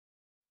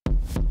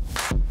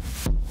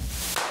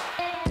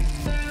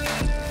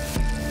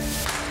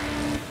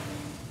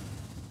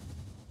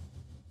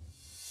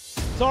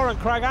Søren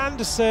Kragh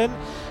Andersen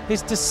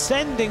is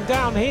descending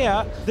down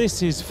here.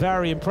 This is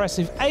very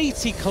impressive.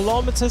 80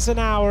 kilometers an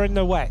hour in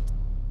the wet.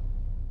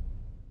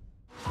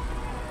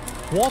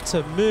 What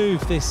a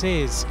move this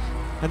is.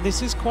 And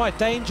this is quite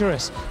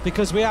dangerous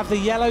because we have the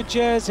yellow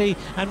jersey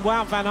and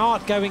Wout van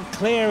Aert going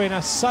clear in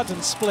a sudden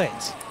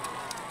split.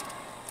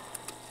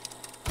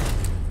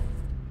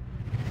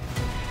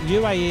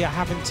 UAE are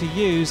having to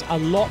use a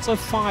lot of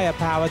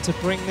firepower to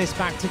bring this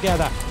back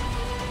together.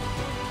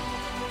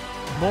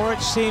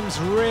 Moritz seems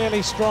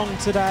really strong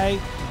today.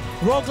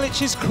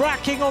 Roglic is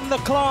cracking on the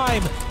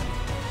climb.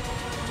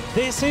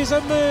 This is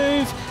a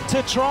move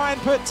to try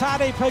and put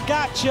Tadej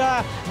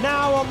Pogačar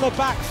now on the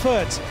back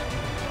foot.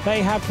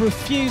 They have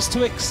refused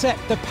to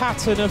accept the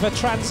pattern of a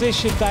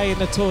transition day in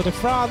the Tour de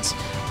France.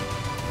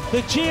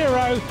 The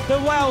Giro, the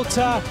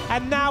Vuelta,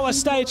 and now a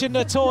stage in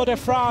the Tour de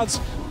France.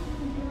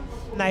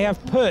 They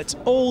have put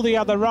all the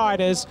other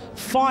riders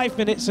 5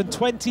 minutes and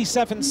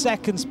 27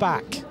 seconds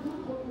back.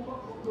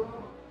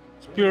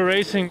 It's pure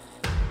racing.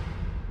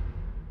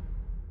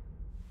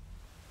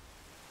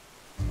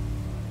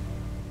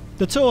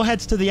 The Tour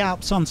heads to the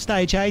Alps on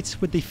stage 8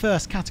 with the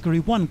first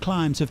Category 1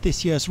 climbs of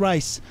this year's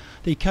race.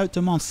 The Côte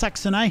de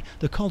Mont-Saxonais,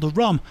 the Col de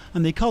Rome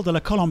and the Col de la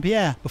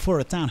Colombière before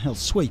a downhill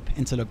sweep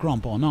into the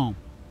Grand-Bornand.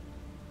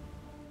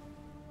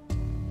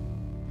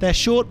 They're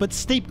short but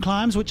steep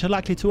climbs which are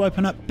likely to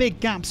open up big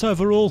gaps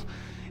overall.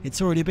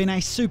 It's already been a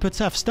super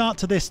tough start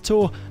to this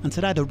Tour and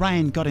today the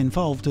rain got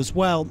involved as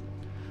well.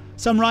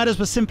 Some riders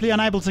were simply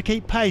unable to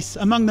keep pace,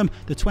 among them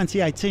the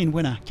 2018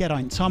 winner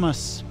Geraint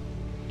Thomas.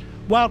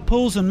 Wout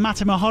Poels and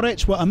Matej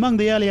Mohoric were among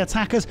the early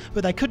attackers,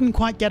 but they couldn't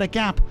quite get a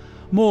gap.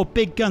 More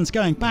big guns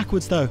going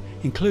backwards though,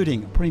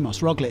 including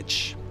Primož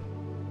Roglic.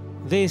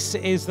 This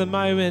is the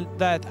moment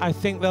that I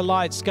think the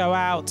lights go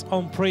out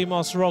on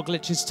Primož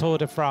Roglic's Tour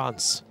de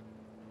France.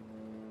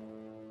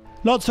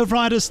 Lots of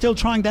riders still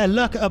trying their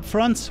luck up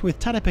front, with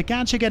Tadej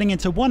Pogačar getting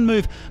into one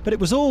move, but it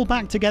was all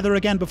back together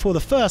again before the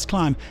first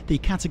climb, the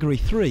Category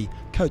 3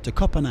 Côte de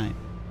Copenhague.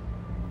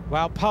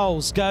 Well,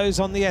 Poels goes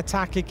on the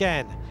attack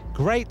again.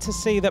 Great to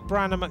see that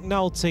Brandon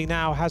McNulty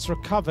now has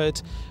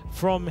recovered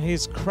from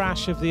his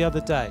crash of the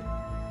other day.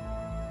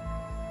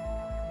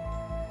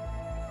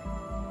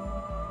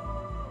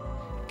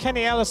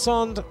 Kenny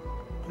Elissonde,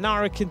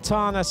 Nairo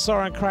Quintana,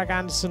 Søren Kragh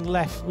Andersen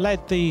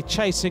led the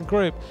chasing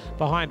group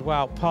behind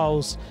Wout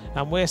Poels,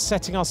 and we're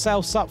setting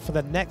ourselves up for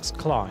the next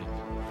climb.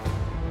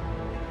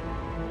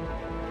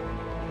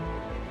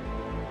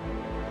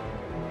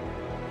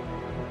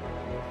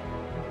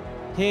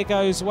 Here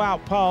goes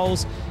Wout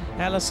Poels.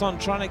 Elissonde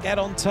trying to get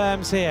on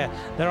terms here.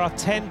 There are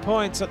 10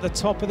 points at the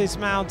top of this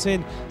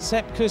mountain.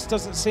 Sepp Kuss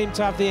doesn't seem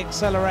to have the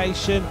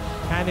acceleration,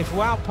 and if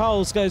Wout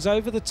Poels goes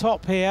over the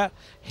top here,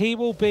 he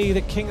will be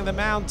the king of the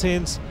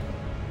mountains.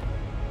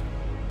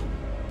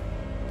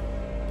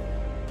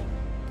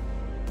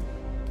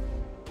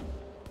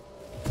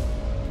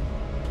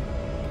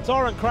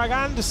 Søren Kragh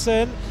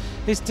Andersen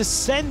is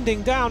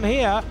descending down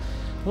here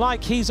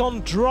like he's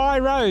on dry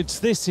roads.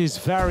 This is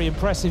very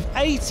impressive.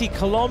 80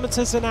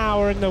 kilometers an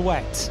hour in the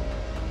wet.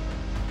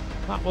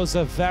 That was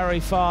a very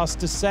fast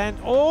descent.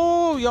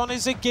 Oh,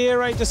 Jonas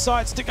Aguirre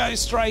decides to go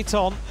straight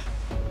on.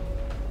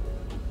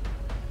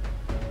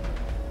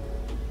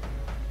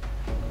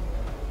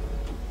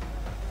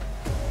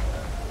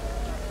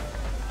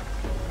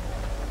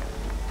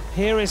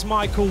 Here is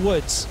Michael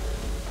Woods.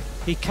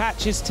 He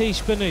catches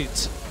Tiesj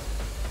Benoot.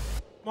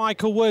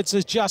 Michael Woods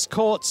has just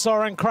caught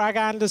Søren Kragh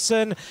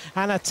Andersen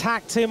and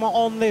attacked him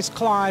on this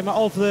climb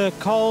of the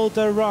Col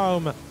de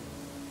Rome.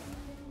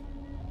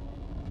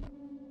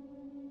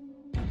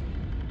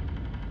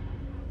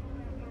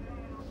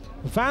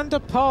 Van der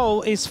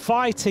Poel is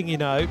fighting, you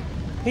know.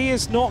 He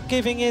is not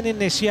giving in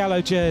this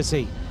yellow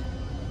jersey.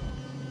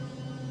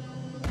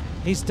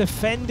 He's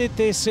defended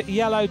this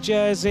yellow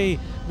jersey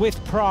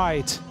with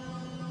pride.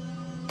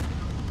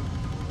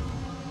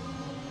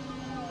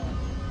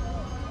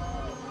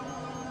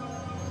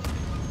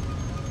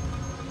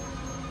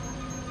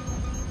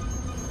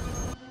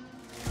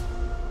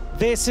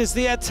 This is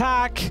the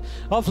attack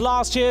of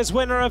last year's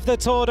winner of the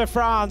Tour de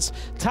France,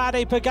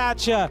 Tadej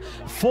Pogačar.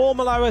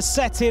 Formolo has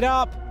set it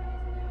up.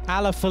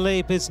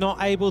 Alaphilippe is not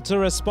able to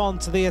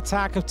respond to the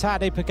attack of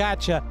Tadej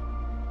Pogačar.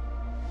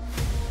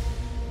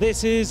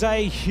 This is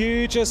a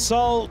huge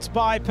assault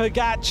by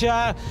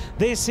Pogačar.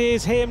 This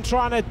is him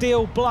trying to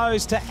deal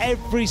blows to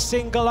every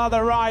single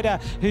other rider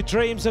who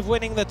dreams of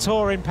winning the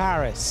Tour in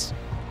Paris.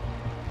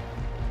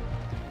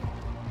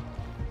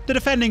 The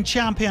defending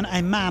champion,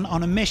 a man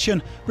on a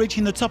mission,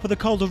 reaching the top of the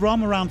Col de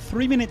Rome around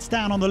 3 minutes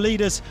down on the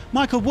leaders.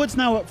 Michael Woods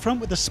now up front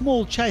with a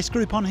small chase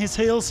group on his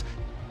heels.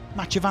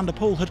 Mathieu van der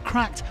Poel had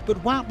cracked, but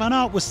Wout van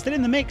Aert was still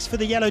in the mix for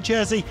the yellow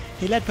jersey.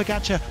 He led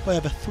Pogačar by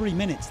over 3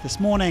 minutes this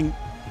morning.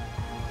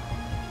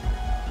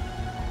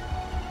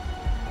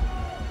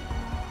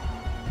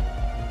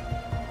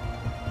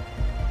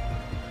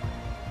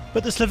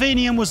 But the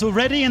Slovenian was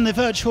already in the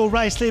virtual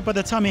race lead by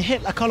the time he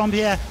hit La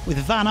Colombière, with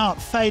Van Aert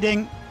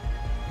fading.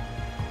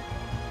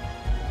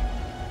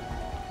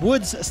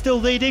 Woods still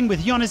leading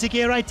with Oyonnax,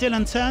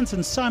 Dylan Teuns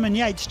and Simon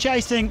Yates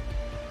chasing.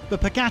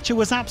 But Pogačar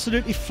was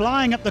absolutely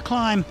flying up the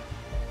climb.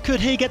 Could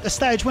he get the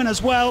stage win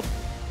as well?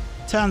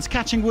 Teuns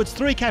catching Woods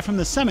 3k from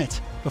the summit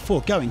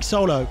before going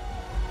solo.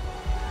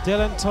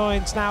 Dylan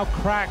Teuns now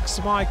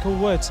cracks Michael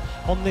Woods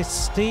on this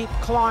steep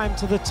climb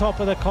to the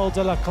top of the Col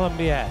de la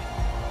Colombière.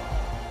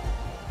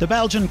 The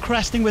Belgian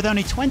cresting with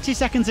only 20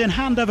 seconds in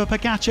hand over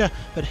Pogačar,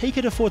 but he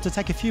could afford to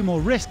take a few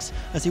more risks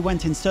as he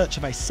went in search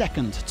of a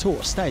second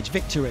Tour stage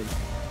victory.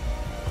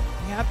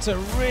 He had to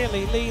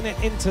really lean it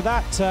into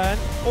that turn,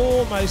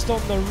 almost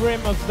on the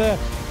rim of the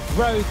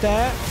road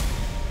there.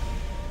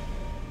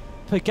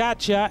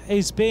 Pogačar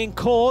is being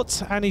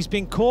caught, and he's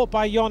been caught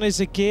by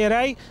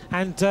Oyonnax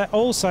and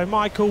also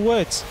Michael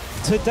Woods.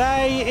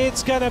 Today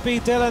it's going to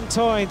be Dylan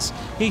Teuns.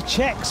 He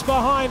checks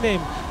behind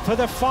him for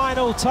the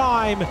final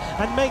time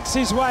and makes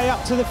his way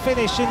up to the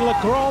finish in Le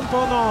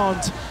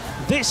Grand-Bornand.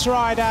 This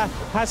rider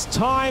has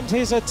timed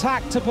his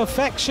attack to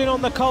perfection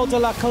on the Col de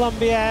la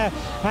Colombière,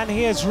 and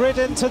he has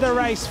ridden to the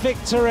race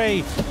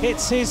victory.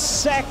 It's his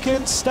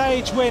second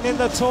stage win in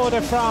the Tour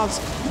de France.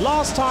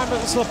 Last time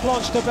it was La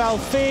Planche de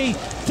Belleville,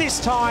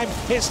 this time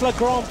it's Le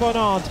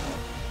Grand-Bornand.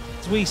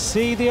 We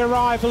see the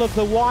arrival of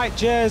the white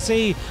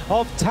jersey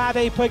of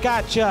Tadej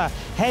Pogačar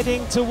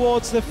heading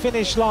towards the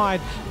finish line.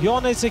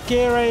 Oyonnax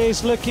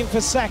is looking for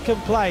second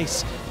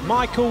place.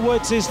 Michael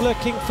Woods is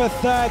looking for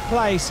third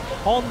place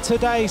on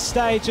today's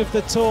stage of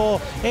the Tour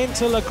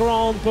into Le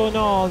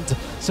Grand-Bornand.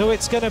 So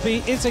it's going to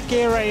be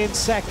Izagirre in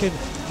second,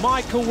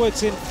 Michael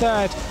Woods in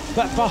third,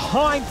 but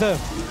behind them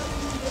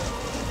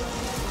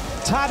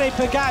Tadej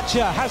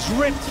Pogačar has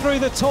ripped through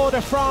the Tour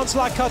de France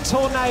like a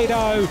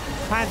tornado,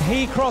 and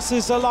he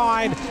crosses the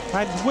line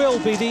and will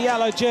be the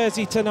yellow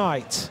jersey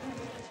tonight.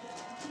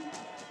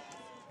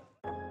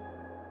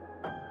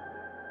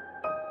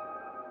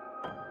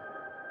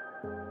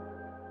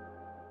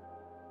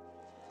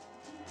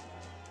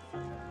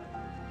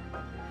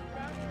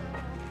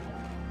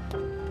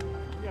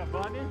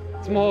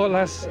 It's more or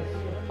less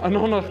an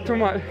honor to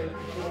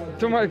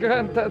my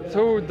granddad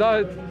who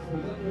died.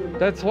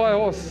 That's why I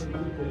was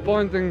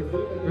pointing.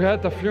 We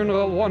had the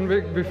funeral 1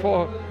 week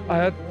before. I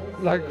had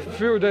like a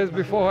few days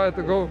before I had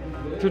to go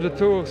to the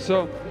Tour,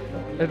 so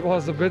it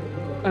was a bit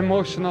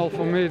emotional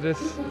for me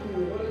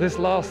this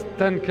last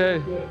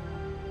 10k.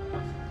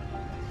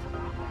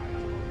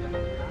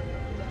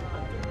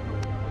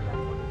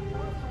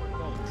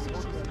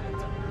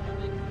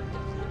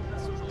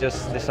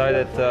 Just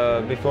decided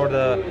before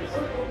the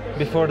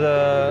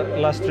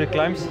last 3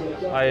 climbs,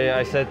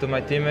 I said to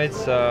my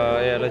teammates,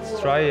 yeah, let's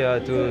try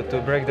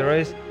to break the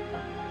race.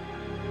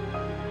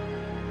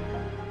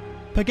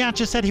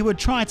 Pogačar said he would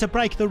try to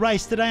break the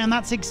race today, and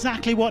that's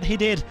exactly what he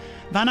did.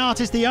 Van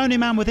Aert is the only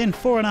man within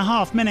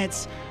 4.5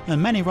 minutes,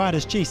 and many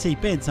riders' GC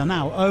bids are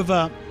now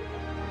over.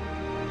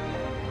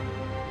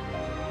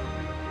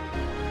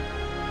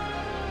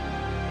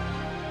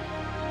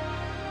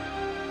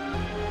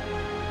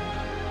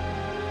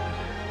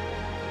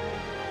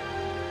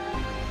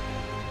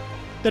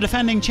 The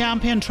defending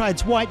champion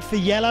trades white for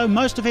yellow,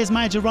 most of his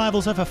major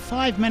rivals over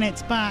 5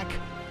 minutes back.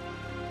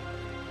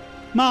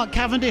 Mark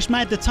Cavendish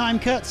made the time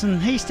cuts,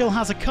 and he still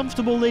has a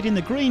comfortable lead in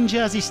the green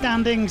jersey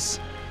standings.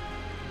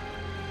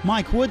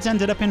 Mike Woods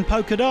ended up in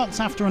polka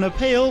dots after an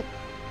appeal.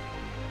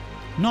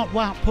 Not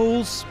Wout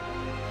Poels.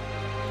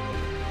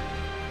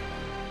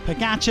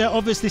 Pogačar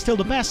obviously still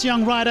the best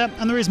young rider,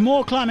 and there is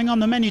more climbing on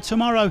the menu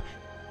tomorrow.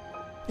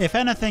 If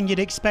anything, you'd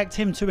expect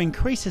him to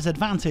increase his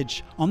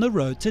advantage on the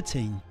road to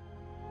team.